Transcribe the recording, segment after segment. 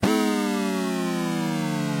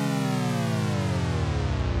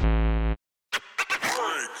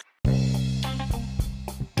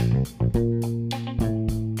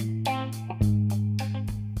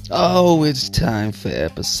Oh, it's time for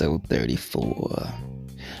episode 34.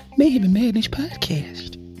 Mayhem and Madness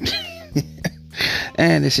podcast.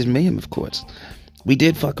 And this is Mayhem, of course. We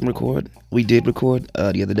did fucking record. We did record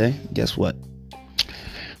the other day. Guess what?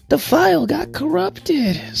 The file got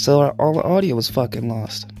corrupted. So all the audio was fucking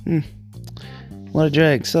lost. What a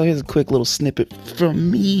drag. So here's a quick little snippet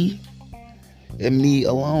from me. And me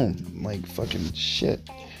alone. Like fucking shit.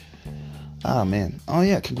 Oh man. Oh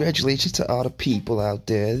yeah, congratulations to all the people out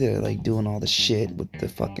there that are like doing all the shit with the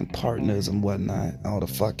fucking partners and whatnot. All the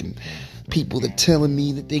fucking people that telling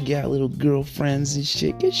me that they got little girlfriends and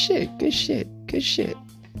shit. Good shit, good shit, good shit.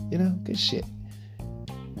 You know, good shit.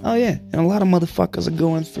 Oh yeah, and a lot of motherfuckers are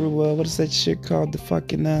going through what is that shit called? The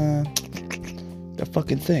fucking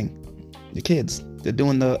thing. The kids. They're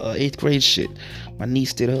doing the 8th grade shit. My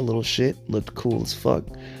niece did her little shit. Looked cool as fuck.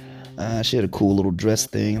 She had a cool little dress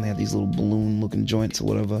thing. They had these little balloon looking joints or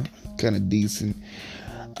whatever. Kind of decent.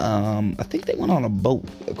 I think they went on a boat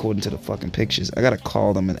according to the fucking pictures. I gotta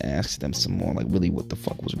call them and ask them some more, like really what the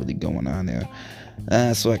fuck was really going on there.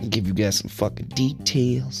 So I can give you guys some fucking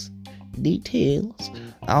details.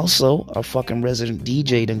 Also, our fucking resident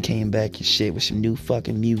DJ done came back and shit with some new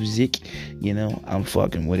fucking music. You know, I'm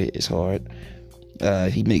fucking with it. It's hard.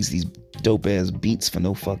 He makes these dope ass beats for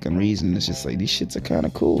no fucking reason. It's just like, these shits are kind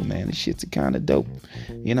of cool, man. These shits are kind of dope.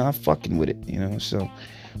 You know, I'm fucking with it, you know. So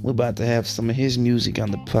we're about to have some of his music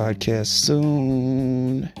on the podcast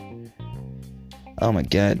soon. Oh my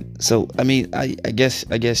god. So I mean, I guess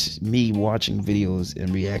me watching videos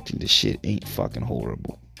and reacting to shit ain't fucking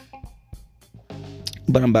horrible.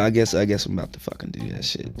 But I guess I'm about to fucking do that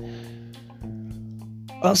shit.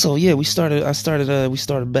 Also, yeah, we started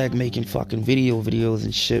back making fucking videos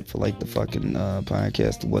and shit for like the fucking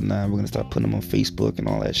podcast and whatnot. We're gonna start putting them on Facebook and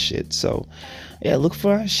all that shit. So, yeah, look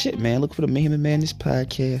for our shit, man. Look for the Mayhem and Madness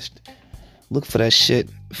podcast. Look for that shit.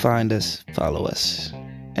 Find us, follow us,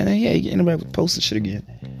 and then yeah, you can interact with posts and shit again.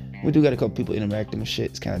 We do got a couple people interacting with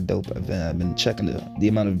shit. It's kind of dope. I've been checking the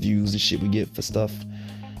amount of views and shit we get for stuff.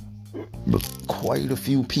 But quite a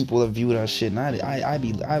few people have viewed our shit, and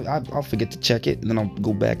I'll forget to check it, and then I'll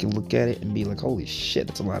go back and look at it and be like, holy shit,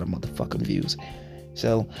 that's a lot of motherfucking views.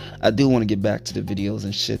 So I do want to get back to the videos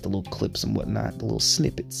and shit, the little clips and whatnot, the little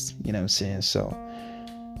snippets, you know what I'm saying? So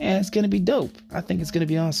yeah, it's gonna be dope. I think it's gonna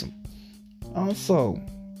be awesome. Also,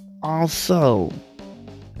 oh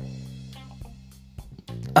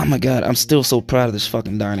my god, I'm still so proud of this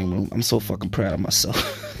fucking dining room. I'm so fucking proud of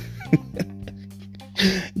myself.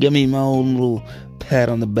 Give me my own little pat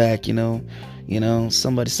on the back, you know.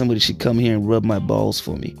 Somebody should come here and rub my balls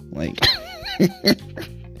for me, like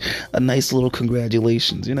a nice little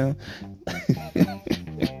congratulations, you know.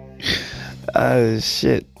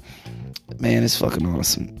 Shit, man, it's fucking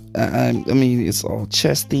awesome. I mean, it's all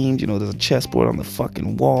chess themed, you know. There's a chessboard on the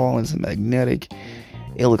fucking wall, and it's magnetic.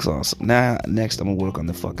 It looks awesome. Now, next I'm gonna work on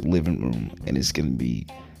the fucking living room, and it's gonna be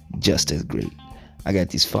just as great. I got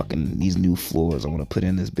these new floors I want to put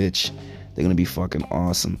in this bitch. They're gonna be fucking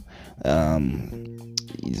awesome.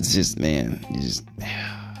 It's just, man,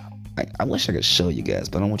 I wish I could show you guys,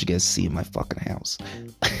 but I don't want you guys to see my fucking house.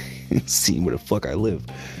 See where the fuck I live.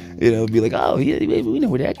 You know, be like, oh yeah, baby, we know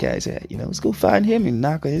where that guy's at. You know, let's go find him and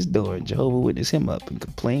knock on his door and Jehovah Witness him up and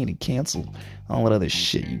complain and cancel all that other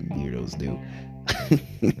shit you weirdos do.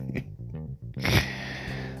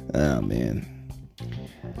 Oh man.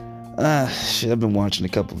 Shit, I've been watching a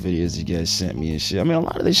couple videos you guys sent me and shit. I mean, a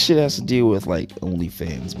lot of this shit has to deal with like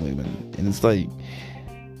OnlyFans women, and it's like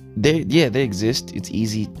they exist. It's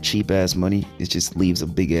easy, cheap ass money. It just leaves a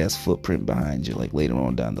big ass footprint behind you, like later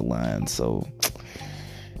on down the line. So,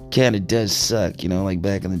 kind of does suck, you know. Like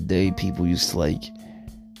back in the day, people used to like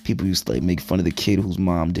make fun of the kid whose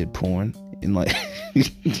mom did porn, and like.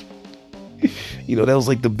 You know, that was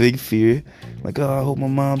like the big fear. Like, oh, I hope my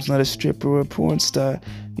mom's not a stripper or a porn star.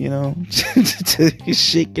 You know,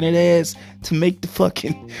 shaking her ass to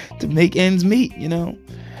make ends meet. You know,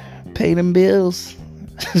 pay them bills,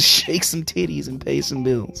 shake some titties and pay some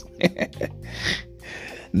bills.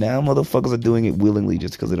 Now motherfuckers are doing it willingly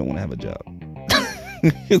just because they don't want to have a job.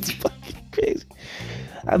 It's fucking crazy.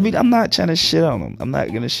 I mean, I'm not trying to shit on them. I'm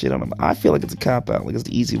not gonna shit on them. I feel like it's a cop out. Like it's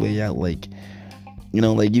the easy way out. Like. You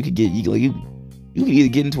know, like you could either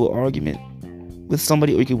get into an argument with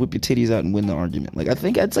somebody or you could whip your titties out and win the argument. Like I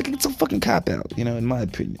think it's a fucking cop out, you know, in my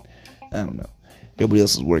opinion. I don't know. Everybody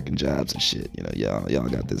else is working jobs and shit, you know. Y'all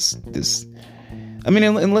got this. I mean,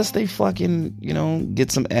 unless they fucking, you know, get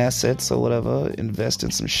some assets or whatever, invest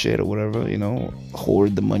in some shit or whatever, you know,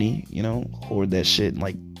 hoard the money, you know, hoard that shit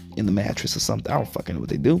like in the mattress or something. I don't fucking know what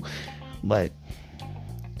they do, but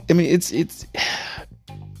I mean, it's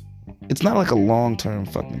it's not like a long-term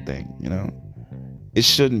fucking thing, you know? It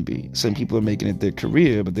shouldn't be. Some people are making it their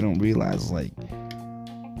career, but they don't realize, like,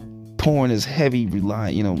 porn is heavy,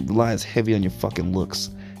 relies heavy on your fucking looks.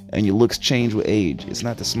 And your looks change with age. It's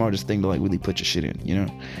not the smartest thing to, like, really put your shit in, you know?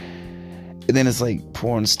 And then it's like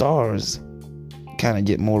porn stars kind of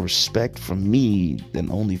get more respect from me than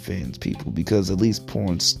OnlyFans people, because at least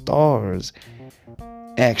porn stars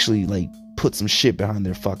actually, like, put some shit behind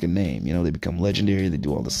their fucking name. You know, they become legendary, they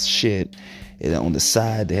do all this shit, and on the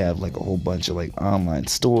side they have like a whole bunch of like online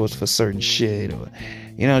stores for certain shit, or,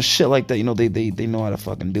 you know, shit like that. You know, they know how to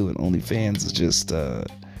fucking do it. OnlyFans is just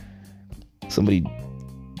somebody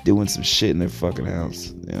doing some shit in their fucking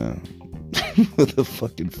house, you know, with a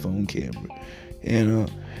fucking phone camera, you know.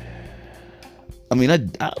 I mean,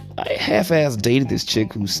 I half-ass dated this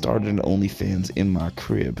chick who started an OnlyFans in my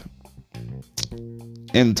crib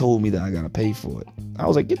and told me that I gotta pay for it. I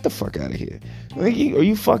was like, get the fuck out of here. Like, are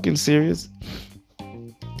you fucking serious? I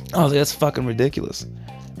was like, that's fucking ridiculous.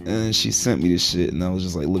 And she sent me this shit, and I was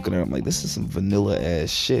just like looking at her. I'm like, this is some vanilla ass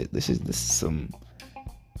shit. This is some,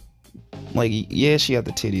 like, yeah, she got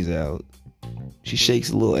the titties out. She shakes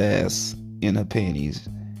a little ass in her panties,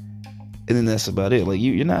 and then that's about it. Like,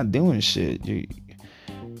 you're not doing shit. You're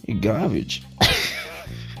garbage.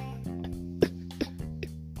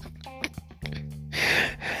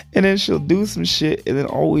 And then she'll do some shit, and then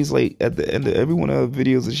always, like, at the end of every one of her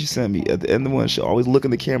videos that she sent me, at the end of one, she'll always look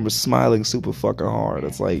in the camera smiling super fucking hard.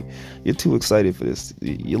 It's like, you're too excited for this.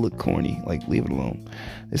 You look corny. Like, leave it alone.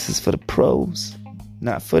 This is for the pros,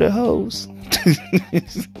 not for the hoes.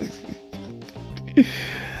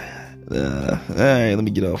 Alright, let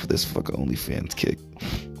me get off of this fucking OnlyFans kick.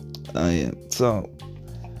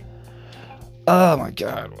 Oh my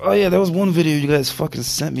god. Oh yeah, there was one video you guys fucking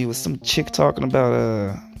sent me with some chick talking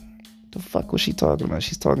about, the fuck was she talking about?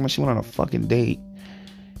 She's talking about she went on a fucking date,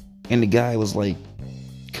 and the guy was like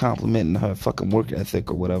complimenting her fucking work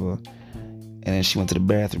ethic or whatever, and then she went to the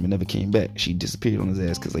bathroom and never came back. She disappeared on his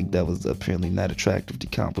ass because, like, that was apparently not attractive to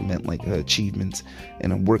compliment, like, her achievements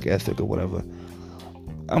and her work ethic or whatever.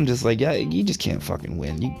 I'm just like, yeah, you just can't fucking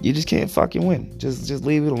win. You just can't fucking win. Just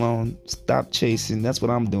leave it alone. Stop chasing. That's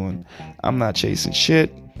what I'm doing. I'm not chasing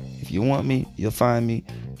shit. If you want me, you'll find me.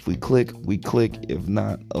 If we click, we click. If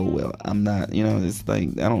not, oh well. I'm not, you know, it's like,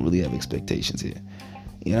 I don't really have expectations here.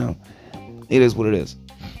 You know? It is what it is.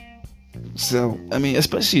 So, I mean,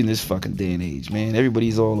 especially in this fucking day and age, man,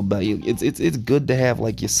 everybody's all about you. It's good to have,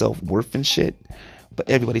 like, your self-worth and shit, but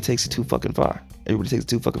everybody takes it too fucking far.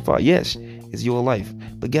 Yes, it's your life.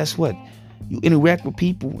 But guess what? You interact with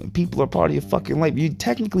people, and people are part of your fucking life. You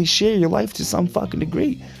technically share your life to some fucking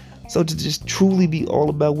degree. So to just truly be all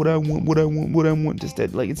about what I want, just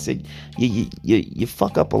that, like, it's like you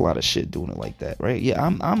fuck up a lot of shit doing it like that, right? Yeah,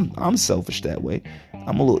 I'm selfish that way.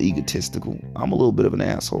 I'm a little egotistical. I'm a little bit of an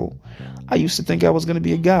asshole. I used to think I was gonna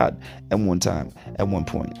be a god at one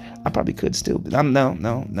point. I probably could still, but no,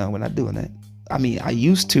 we're not doing that. I mean, I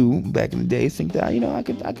used to back in the day think that, you know, I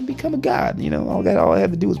could become a god. You know, all I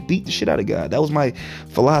had to do was beat the shit out of God. That was my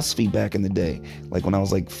philosophy back in the day. Like, when I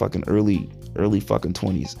was like fucking early fucking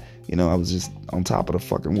 20s. You know, I was just on top of the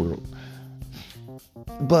fucking world.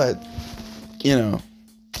 But, you know,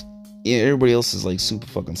 yeah, everybody else is like super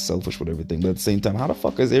fucking selfish with everything. But at the same time, how the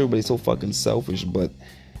fuck is everybody so fucking selfish? But,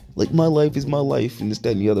 like, my life is my life and this,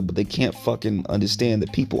 that, and the other. But they can't fucking understand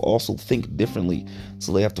that people also think differently.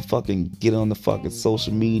 So they have to fucking get on the fucking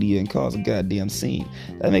social media and cause a goddamn scene.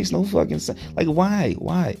 That makes no fucking sense. Like, why?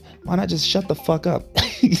 Why not just shut the fuck up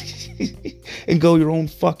and go your own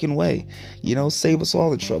fucking way? You know, save us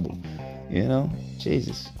all the trouble. You know?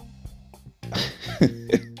 Jesus.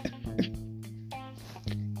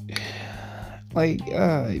 Like,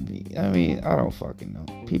 I mean, I don't fucking know.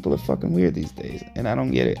 People are fucking weird these days, and I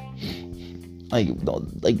don't get it. Like,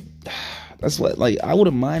 that's what, like, I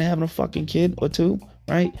wouldn't mind having a fucking kid or two,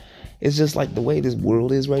 right? It's just like the way this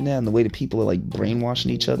world is right now, and the way that people are like brainwashing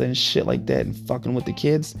each other and shit like that, and fucking with the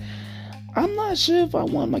kids. I'm not sure if I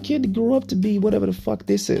want my kid to grow up to be whatever the fuck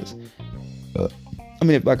this is. I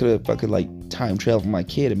mean, if I could like time travel my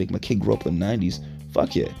kid and make my kid grow up in the 90s,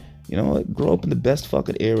 fuck yeah. You know what? Grow up in the best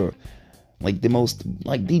fucking era. Like,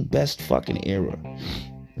 the best fucking era.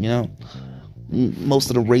 You know? Most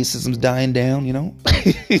of the racism's dying down, you know?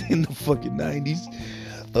 In the fucking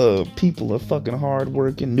 90s. People are fucking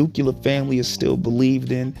hardworking. Nuclear family is still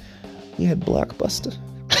believed in. We had Blockbuster.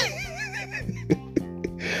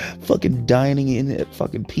 Fucking dining in at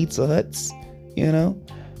fucking Pizza Huts. You know?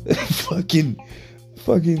 fucking,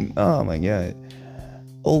 oh my god.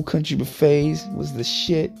 Old country buffets was the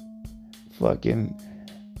shit. Fucking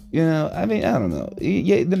You know, I mean, I don't know.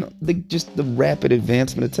 Yeah, just the rapid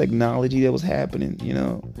advancement of technology that was happening, you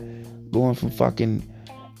know, going from fucking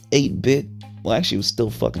 8-bit, well, actually, it was still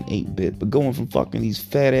fucking 8-bit, but going from fucking these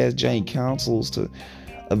fat ass giant consoles to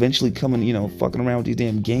eventually coming, you know, fucking around with these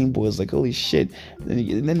damn Game Boys, like, holy shit.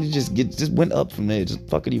 And then it just went up from there, just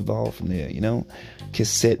fucking evolved from there, you know?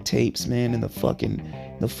 Cassette tapes, man, in the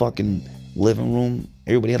fucking living room.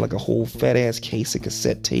 Everybody had like a whole fat ass case of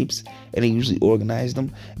cassette tapes, and they usually organized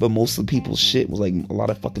them. But most of the people's shit was like a lot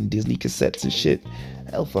of fucking Disney cassettes and shit.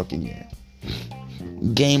 Hell fucking yeah.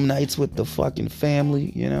 Game nights with the fucking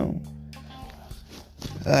family, you know.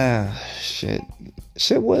 Shit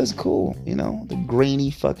was cool, you know. The grainy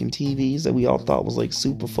fucking TVs that we all thought was like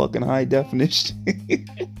super fucking high definition.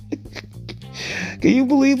 Can you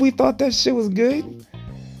believe we thought that shit was good?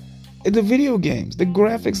 The video games, the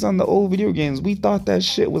graphics on the old video games, we thought that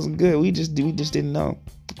shit was good. We just didn't know.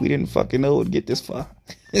 We didn't fucking know it would get this far.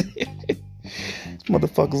 These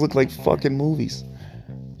motherfuckers look like fucking movies.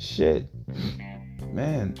 Shit.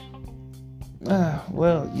 Man.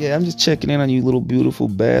 Well, yeah, I'm just checking in on you little beautiful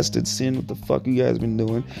bastards, seeing what the fuck you guys been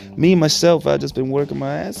doing. Me, myself, I just been working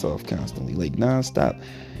my ass off constantly, like nonstop.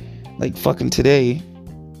 Like fucking today,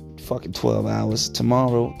 fucking 12 hours.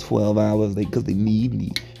 Tomorrow, 12 hours, like, cause they need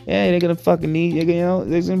me. Yeah, they're gonna fucking need, you know,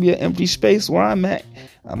 there's gonna be an empty space where I'm at.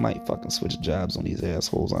 I might fucking switch jobs on these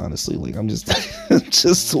assholes, honestly. Like, I'm just, I'm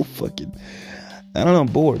just so fucking, I don't know, I'm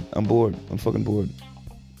bored. I'm fucking bored.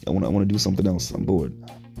 I wanna do something else. I'm bored.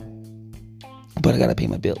 But I gotta pay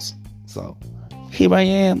my bills. So, here I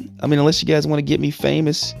am. I mean, unless you guys wanna get me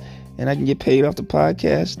famous and I can get paid off the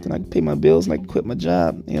podcast, then I can pay my bills and I can quit my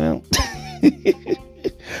job, you know?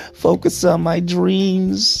 Focus on my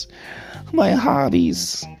dreams, my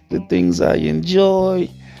hobbies, the things I enjoy.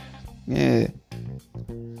 Yeah.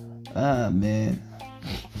 Man.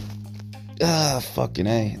 Fucking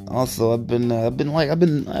A. Also, I've been all right. Other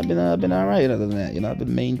than that, you know, I've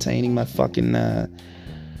been maintaining my fucking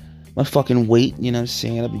weight. You know what I'm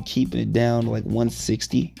saying? I've been keeping it down to like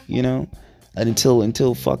 160. You know, and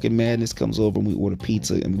until fucking madness comes over and we order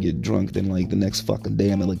pizza and we get drunk, then like the next fucking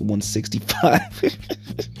day I'm at like 165.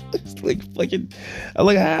 It's like fucking, I'm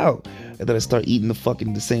like, how? And then I start eating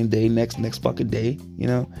the same day, next fucking day, you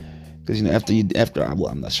know? Because, you know,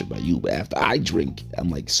 I'm not sure about you, but after I drink, I'm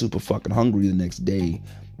like super fucking hungry the next day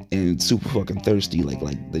and super fucking thirsty. Like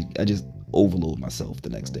I just overload myself the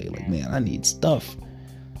next day. Like, man, I need stuff.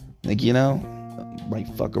 Like, you know, might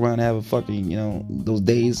fuck around and have a fucking, you know, those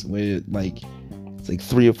days where like, it's like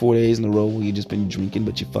 3 or 4 days in a row where you just been drinking,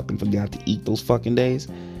 but you fucking forgot to eat those fucking days.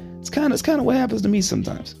 It's kind of what happens to me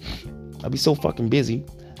sometimes. I'll be so fucking busy,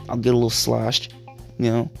 I'll get a little sloshed,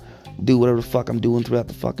 you know, do whatever the fuck I'm doing throughout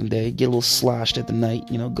the fucking day, get a little sloshed at the night,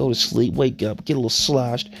 you know, go to sleep, wake up, get a little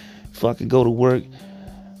sloshed, fucking go to work,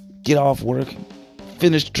 get off work,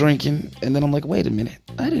 finish drinking, and then I'm like, wait a minute,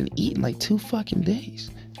 I didn't eat in like 2 fucking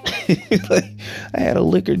days. Like, I had a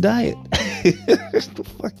liquor diet. The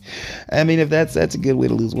fuck? I mean, if that's a good way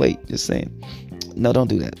to lose weight, just saying. No, don't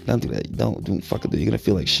do that. Don't fuck it. You're gonna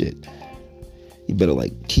feel like shit. You better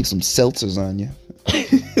like keep some seltzers on you.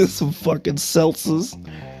 Some fucking seltzers.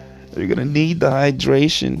 You're gonna need the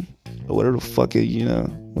hydration or whatever the fuck it, you know,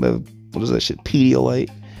 whatever. What is that shit? Pedialyte.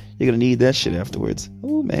 You're gonna need that shit afterwards.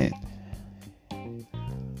 Oh man,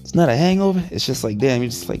 it's not a hangover. It's just like damn. You're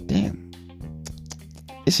just like damn.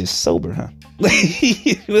 It's just sober, huh?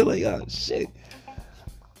 You're like, oh shit.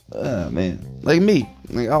 Man, like me,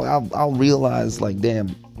 like I'll realize like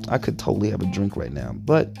damn, I could totally have a drink right now,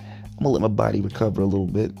 but I'm gonna let my body recover a little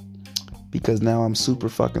bit because now I'm super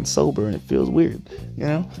fucking sober and it feels weird, you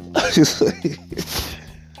know. Just like,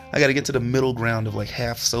 I gotta get to the middle ground of like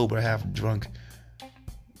half sober, half drunk.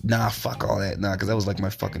 Nah, fuck all that. Nah, because that was like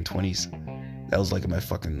my fucking 20s. That was like my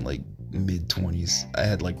fucking like mid 20s. I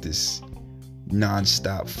had like this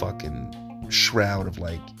non-stop fucking shroud of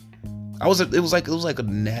like it was like a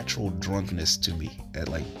natural drunkenness to me at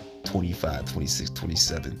like 25, 26,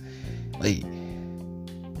 27. Like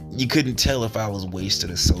you couldn't tell if I was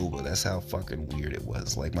wasted or sober. That's how fucking weird it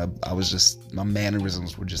was. Like my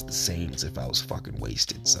mannerisms were just the same as if I was fucking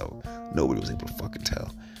wasted. So nobody was able to fucking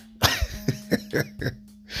tell.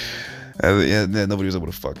 Yeah, nobody was able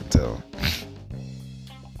to fucking tell.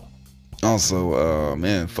 Also,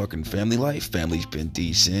 man, fucking family life. Family's been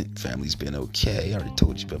decent. Family's been okay. I already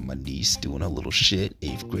told you about my niece doing her little shit.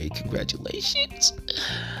 8th grade, congratulations.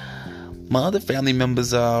 My other family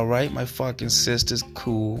members are alright. My fucking sister's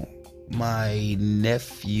cool. My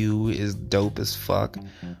nephew is dope as fuck.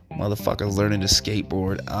 Motherfucker's learning to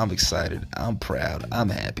skateboard. I'm excited. I'm proud. I'm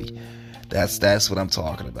happy. That's what I'm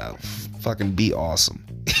talking about. Fucking be awesome.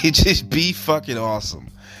 Just be fucking awesome.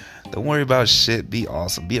 Don't worry about shit. Be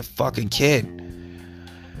awesome. Be a fucking kid.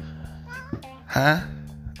 Huh?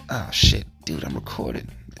 Oh shit, dude, I'm recording.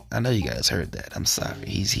 I know you guys heard that. I'm sorry.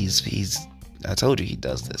 He's. I told you he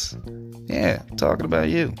does this. Yeah, I'm talking about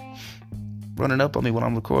you. Running up on me when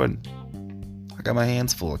I'm recording. I got my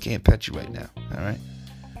hands full. I can't pet you right now. All right.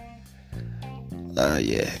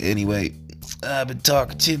 Yeah. Anyway, I've been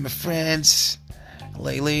talking to my friends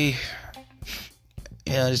lately.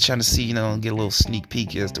 Yeah, just trying to see, get a little sneak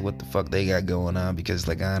peek as to what the fuck they got going on. Because,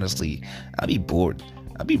 like, honestly, I'd be bored.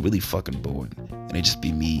 I'd be really fucking bored. And it'd just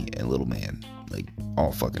be me and little man, like,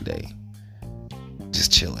 all fucking day.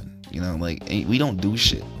 Just chilling. Like, we don't do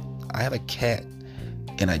shit. I have a cat,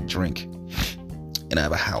 and I drink, and I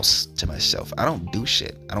have a house to myself. I don't do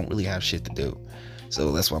shit. I don't really have shit to do.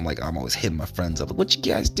 So that's why I'm always hitting my friends up. Like, what you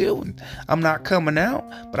guys doing? I'm not coming out,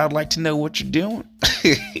 but I'd like to know what you're doing.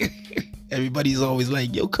 Everybody's always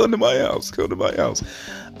like, yo, come to my house.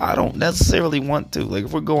 I don't necessarily want to. Like,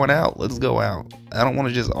 if we're going out, let's go out. I don't want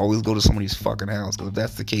to just always go to somebody's fucking house. Because if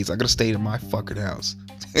that's the case, I gotta stay in my fucking house.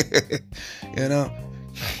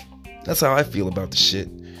 That's how I feel about the shit.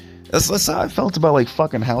 That's how I felt about, like,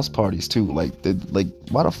 fucking house parties too. Like,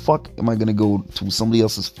 why the fuck am I gonna go to somebody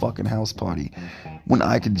else's fucking house party when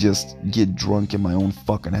I could just get drunk in my own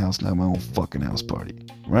fucking house and have my own fucking house party,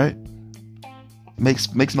 right?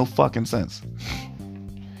 Makes no fucking sense.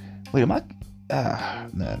 Wait, am I? Nah,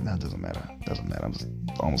 doesn't matter. I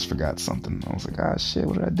almost forgot something. I was like, shit,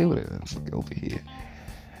 what did I do with it? It's like over here.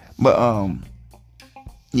 But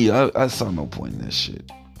yeah, I saw no point in that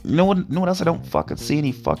shit. You know what else I don't fucking see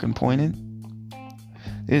any fucking point in?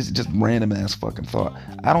 It's just random ass fucking thought.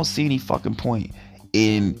 I don't see any fucking point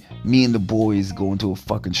in me and the boys going to a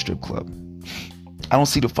fucking strip club. I don't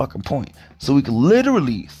see the fucking point. So we could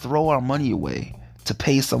literally throw our money away to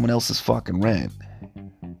pay someone else's fucking rent.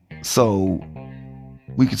 So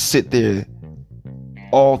we could sit there,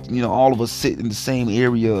 all of us sit in the same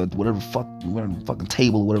area, whatever fucking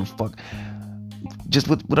table, whatever fuck, just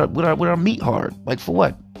with our meat hard. Like, for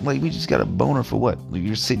what? Like, we just got a boner for what? Like,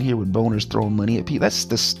 you're sitting here with boners throwing money at people. That's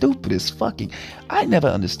the stupidest fucking. I never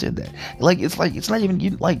understood that. Like, it's not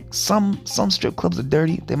even like some strip clubs are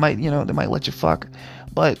dirty. They might let you fuck,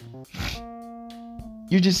 but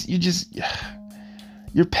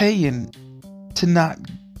you're paying to not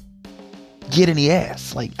get any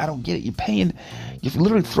ass. Like, I don't get it. You're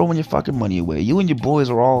literally throwing your fucking money away. You and your boys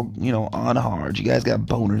are all, on hard. You guys got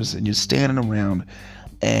boners and you're standing around,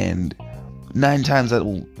 and 7 times out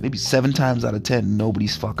of 10,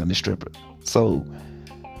 nobody's fucking the stripper. So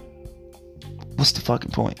what's the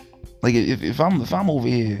fucking point? Like, if I'm over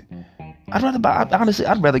here, I'd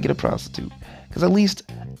rather get a prostitute, because at least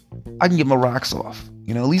I can get my rocks off.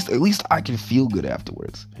 At least I can feel good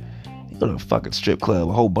afterwards. You go to a fucking strip club,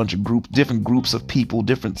 a whole bunch of different groups of people,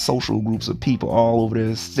 different social groups of people all over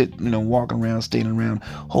there, walking around, standing around,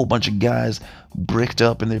 whole bunch of guys bricked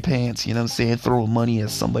up in their pants, throwing money at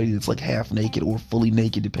somebody that's like half naked or fully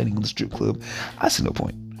naked, depending on the strip club. I see no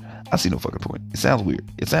point. I see no fucking point. It sounds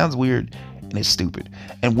weird, and it's stupid.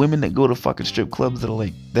 And women that go to fucking strip clubs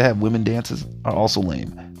that have women dances are also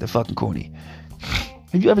lame. They're fucking corny.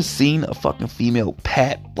 Have you ever seen a fucking female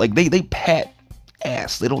pat? Like, they pat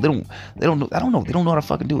ass. They don't know. I don't know. They don't know how to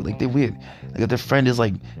fucking do it. Like, they're weird. Like, if their friend is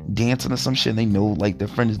like dancing or some shit, and they know like their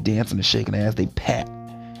friend is dancing and shaking ass, they pat.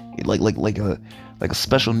 Like a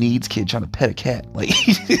special needs kid trying to pet a cat. Like,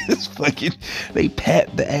 it's fucking, they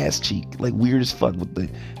pat the ass cheek. Like, weird as fuck, with the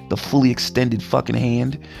fully extended fucking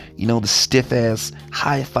hand. The stiff ass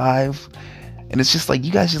high five. And it's just like,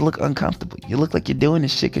 you guys just look uncomfortable. You look like you're doing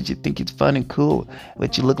this shit because you think it's fun and cool,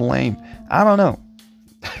 but you look lame. I don't know.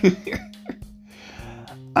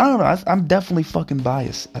 I don't know. I'm definitely fucking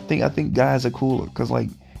biased. I think guys are cooler, because, like,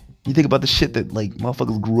 you think about the shit that, like,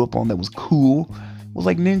 motherfuckers grew up on that was cool. It was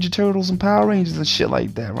like Ninja Turtles and Power Rangers and shit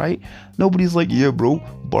like that, right? Nobody's like, yeah, bro,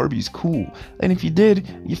 Barbie's cool. And if you did,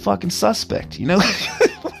 you're fucking suspect, we know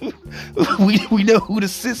who the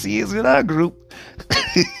sissy is in our group.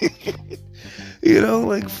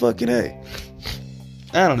 Like, fucking A.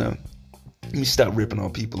 I don't know. Let me stop ripping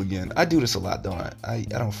on people again. I do this a lot, don't I? I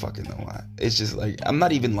don't fucking know why. It's just like, I'm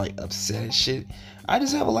not even like upset at shit. I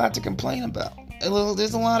just have a lot to complain about.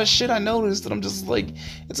 There's a lot of shit I noticed that I'm just like,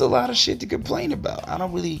 it's a lot of shit to complain about. I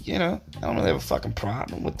don't really have a fucking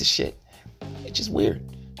problem with the shit. It's just weird.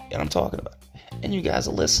 And I'm talking about it. And you guys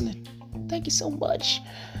are listening. Thank you so much.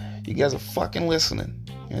 You guys are fucking listening.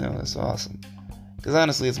 That's awesome. Because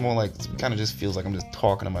honestly, it's more like, it kind of just feels like I'm just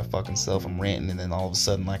talking to my fucking self. I'm ranting, and then all of a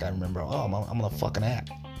sudden, like, I remember, I'm gonna fucking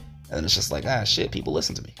act. And it's just like, shit, people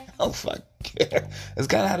listen to me. Oh, fuck. It's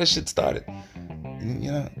kind of how this shit started.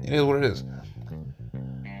 You know, it is what it is.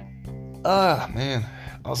 Man.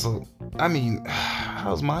 Also, I mean,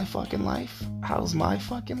 how's my fucking life? How's my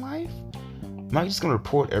fucking life? Am I just gonna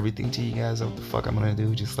report everything to you guys of what the fuck I'm gonna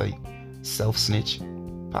do? Just like self-snitch?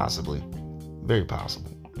 Possibly. Very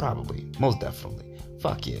possible. Probably. Most definitely.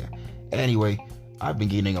 Fuck yeah. Anyway, I've been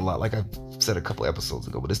getting a lot, like I said a couple episodes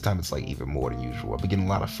ago, but this time it's like even more than usual. I've been getting a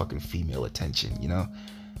lot of fucking female attention, you know?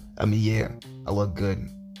 I mean, yeah, I look good.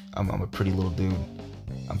 I'm a pretty little dude.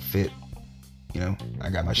 I'm fit. You know,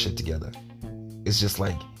 I got my shit together. It's just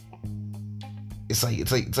like it's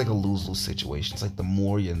like a lose-lose situation. It's like the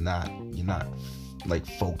more you're not like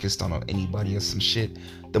focused on anybody or some shit,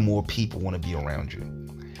 the more people want to be around you.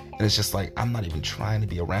 And it's just like, I'm not even trying to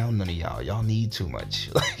be around none of y'all. Y'all need too much.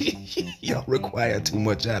 Like, y'all require too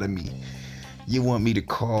much out of me. You want me to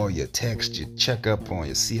call you, text you, check up on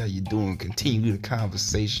you, see how you doing, continue the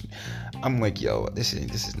conversation. I'm like, yo, this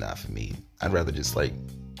is not for me. I'd rather just like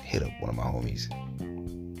hit up one of my homies.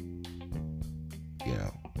 You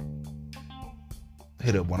know,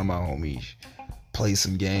 hit up one of my homies, play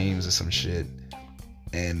some games or some shit,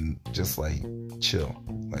 and just like chill,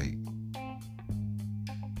 like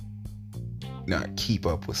not keep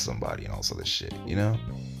up with somebody and all sort of shit, you know?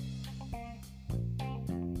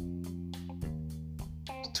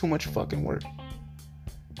 It's too much fucking work.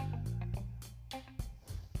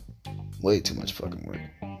 Way too much fucking work.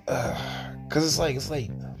 Cause it's like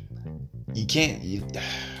you can't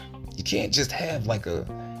just have like a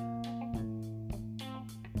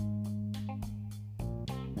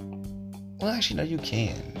well, actually no, you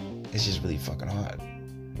can. It's just really fucking hard.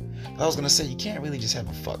 I was gonna say you can't really just have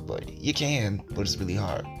a fuck buddy. You can, but it's really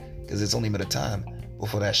hard because it's only a matter of time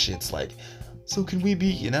before that shit's like, so can we be,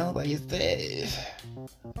 you know, like it's that.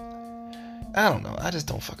 I don't know. I just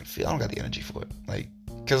don't fucking feel. I don't got the energy for it. Like,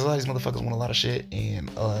 cause a lot of these motherfuckers want a lot of shit, and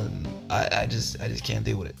I just can't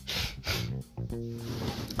deal with it.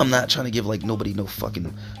 I'm not trying to give like nobody no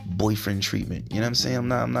fucking boyfriend treatment. You know what I'm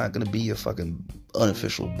saying? I'm not gonna be a fucking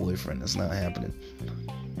unofficial boyfriend. That's not happening.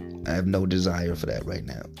 I have no desire for that right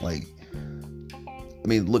now. Like, I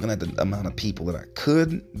mean, looking at the amount of people that I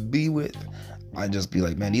could be with, I'd just be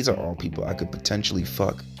like, man, these are all people I could potentially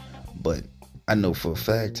fuck, but I know for a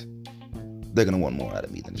fact they're gonna want more out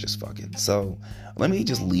of me than just fucking. So let me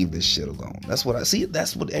just leave this shit alone. That's what I see.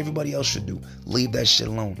 That's what everybody else should do. Leave that shit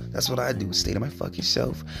alone. That's what I do. Stay to my fucking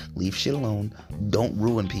self. Leave shit alone. Don't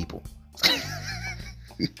ruin people.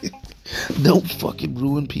 Don't fucking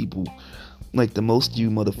ruin people like the most you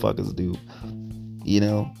motherfuckers do. You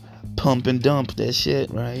know, pump and dump that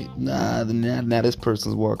shit, right? Now this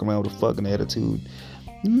person's walking around with a fucking attitude.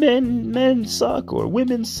 Men suck, or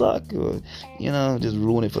women suck, or, you know, just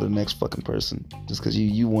ruin it for the next fucking person just because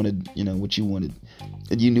you wanted, you know, what you wanted,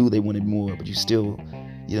 and you knew they wanted more, but you still, you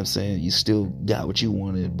know what I'm saying, you still got what you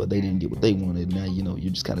wanted, but they didn't get what they wanted. Now, you know,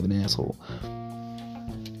 you're just kind of an asshole.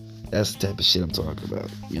 That's the type of shit I'm talking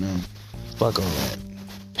about, you know. Fuck all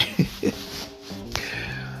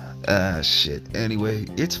that. Shit. Anyway,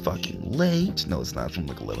 it's fucking late. No, it's not. It's from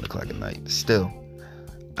like 11 o'clock at night. But still,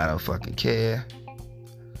 I don't fucking care.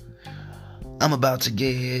 I'm about to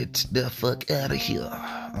get the fuck out of here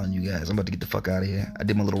on you guys. I'm about to get the fuck out of here. I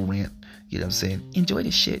did my little rant. You know what I'm saying? Enjoy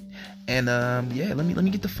this shit. And yeah, let me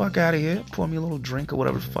get the fuck out of here. Pour me a little drink or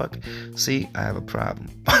whatever the fuck. See, I have a problem.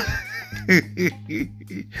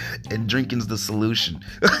 And drinking's the solution.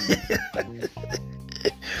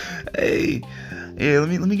 Hey, yeah, let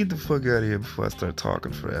me get the fuck out of here before I start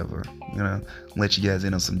talking forever. You know, let you guys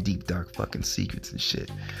in on some deep dark fucking secrets and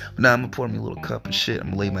shit. But now I'm gonna pour me a little cup and shit. I'm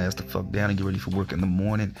gonna lay my ass the fuck down and get ready for work in the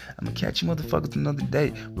morning. I'm gonna catch you motherfuckers another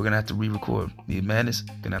day. We're gonna have to re-record Mayhem and Madness.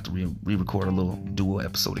 Gonna have to re-record a little duo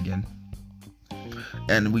episode again.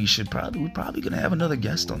 And we're probably gonna have another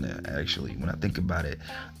guest on there, actually, when I think about it.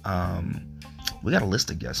 We got a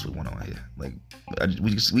list of guests we want on here. Like,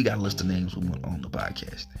 we got a list of names we want on the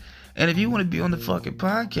podcast. And if you want to be on the fucking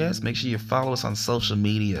podcast, make sure you follow us on social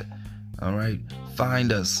media. All right?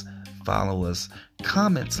 Find us, follow us,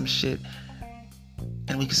 comment some shit,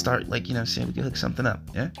 and we can start, like, you know what I'm saying, we can hook something up,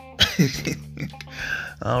 yeah?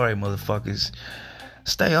 All right, motherfuckers.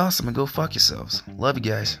 Stay awesome and go fuck yourselves. Love you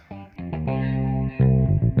guys.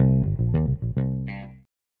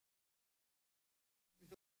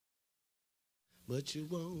 But you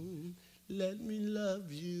won't let me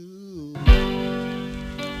love you.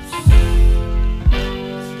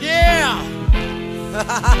 Yeah!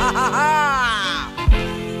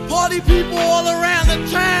 Party people all around the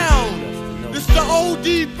town. This the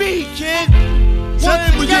ODB, kid.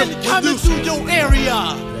 Once again, coming through your area.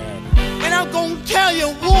 And I'm gonna tell you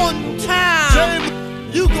one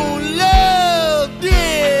time, you gon' love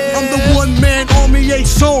this. I'm the one-man army, a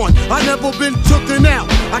son. I never been tooken out.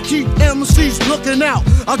 I keep MCs looking out.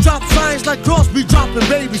 I drop signs like Crosby dropping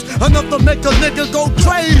babies, enough to make a nigga go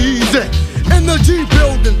crazy. In the G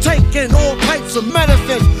building, taking all types of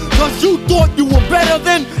medicines, cause you thought you were better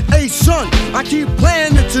than a son. I keep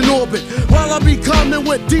planets in orbit while I be coming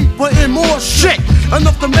with deeper and more shit,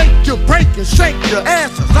 enough to make you break and shake your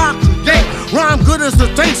ass as I create. Rhyme good as the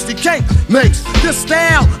tasty cake makes. This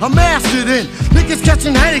style I'm mastered in. Niggas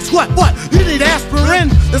catching headaches, what? You need aspirin?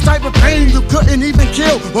 This type of pain you couldn't even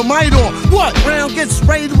kill with Midor. What? Round gets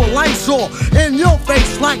sprayed with Lysol in your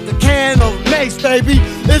face like the can of mace, baby.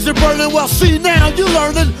 Is it burning? Well, see now, you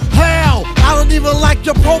learning how. I don't even like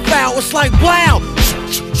your profile, it's like wow.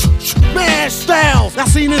 Mad styles, I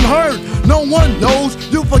seen and heard, no one knows,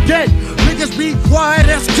 you forget. Niggas be quiet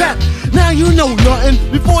as kept. Now you know nothing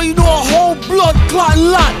before you know a whole blood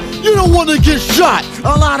clotting lot. You don't wanna get shot.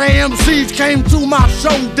 A lot of MCs came to my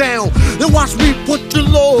showdown. They watch me put the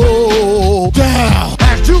low down.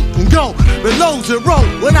 As you can go below zero,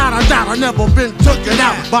 without a doubt, I never been taken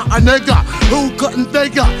out by a nigga who couldn't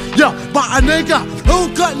figure. Yeah, by a nigga who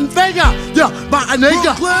couldn't figure. Yeah, by a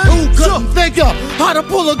nigga who couldn't figure how to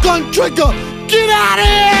pull a gun trigger. Get out of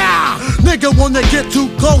here! Nigga wanna get too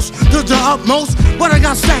close to the utmost, but I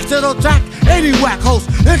got stacks that'll attack any whack host.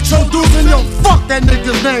 Introducing your fuck that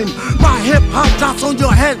nigga's name. My hip hop drops on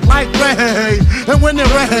your head like rain, and when it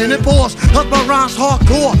rain, it pours. Cause my rhymes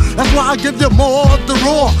hardcore. That's why I give you more of the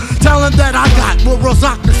raw talent that I got will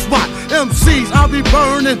rock the spot. MCs, I'll be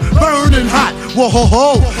burning hot. Whoa ho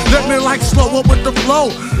ho, let me like slow up with the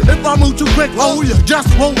flow. If I move too quick, oh, you just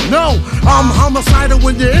won't know. I'm homicidal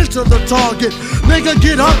when you enter the target. Nigga,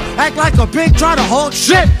 get up, act like a pig, try to hog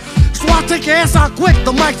shit. So I take your ass out quick,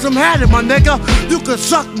 the mic's I'm had it, my nigga. You can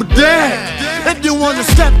suck my dick. If you wanna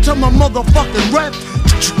step to my motherfucking rep,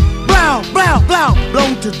 blow, blow, blow,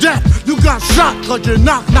 blown to death. You got shot cause you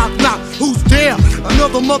knock. Who's there?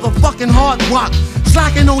 Another motherfucking hard rock.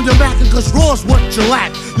 Slacking on your back cause raw's what you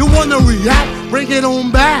lack. You wanna react? Bring it on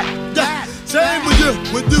back. Shame with you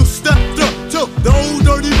when you stepped up to the old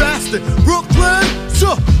dirty bastard. Brooklyn,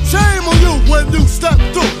 shame on you when you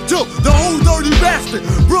stepped up to the old dirty bastard.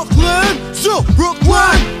 Brooklyn, shame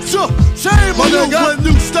on you when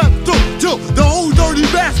you stepped up to the old dirty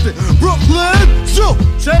bastard. Brooklyn,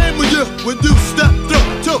 shame on you when you stepped up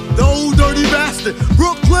to the old dirty bastard.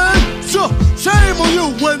 Brooklyn, shame on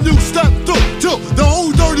you when you stepped up to the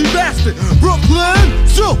old dirty bastard. Brooklyn,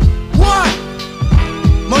 what?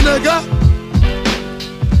 My nigga.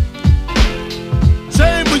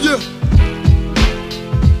 Shame on you.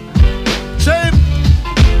 Shame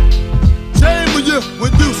on you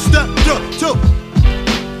when you stepped up to.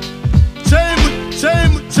 Shame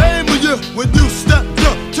on you when you stepped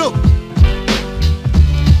up to.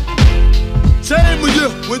 Shame on you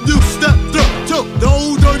when you stepped up to the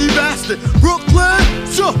old dirty bastard. Brooklyn,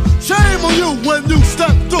 shame on you when you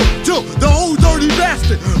stepped up to the old dirty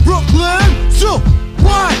bastard. Brooklyn,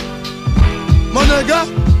 what? My nigga.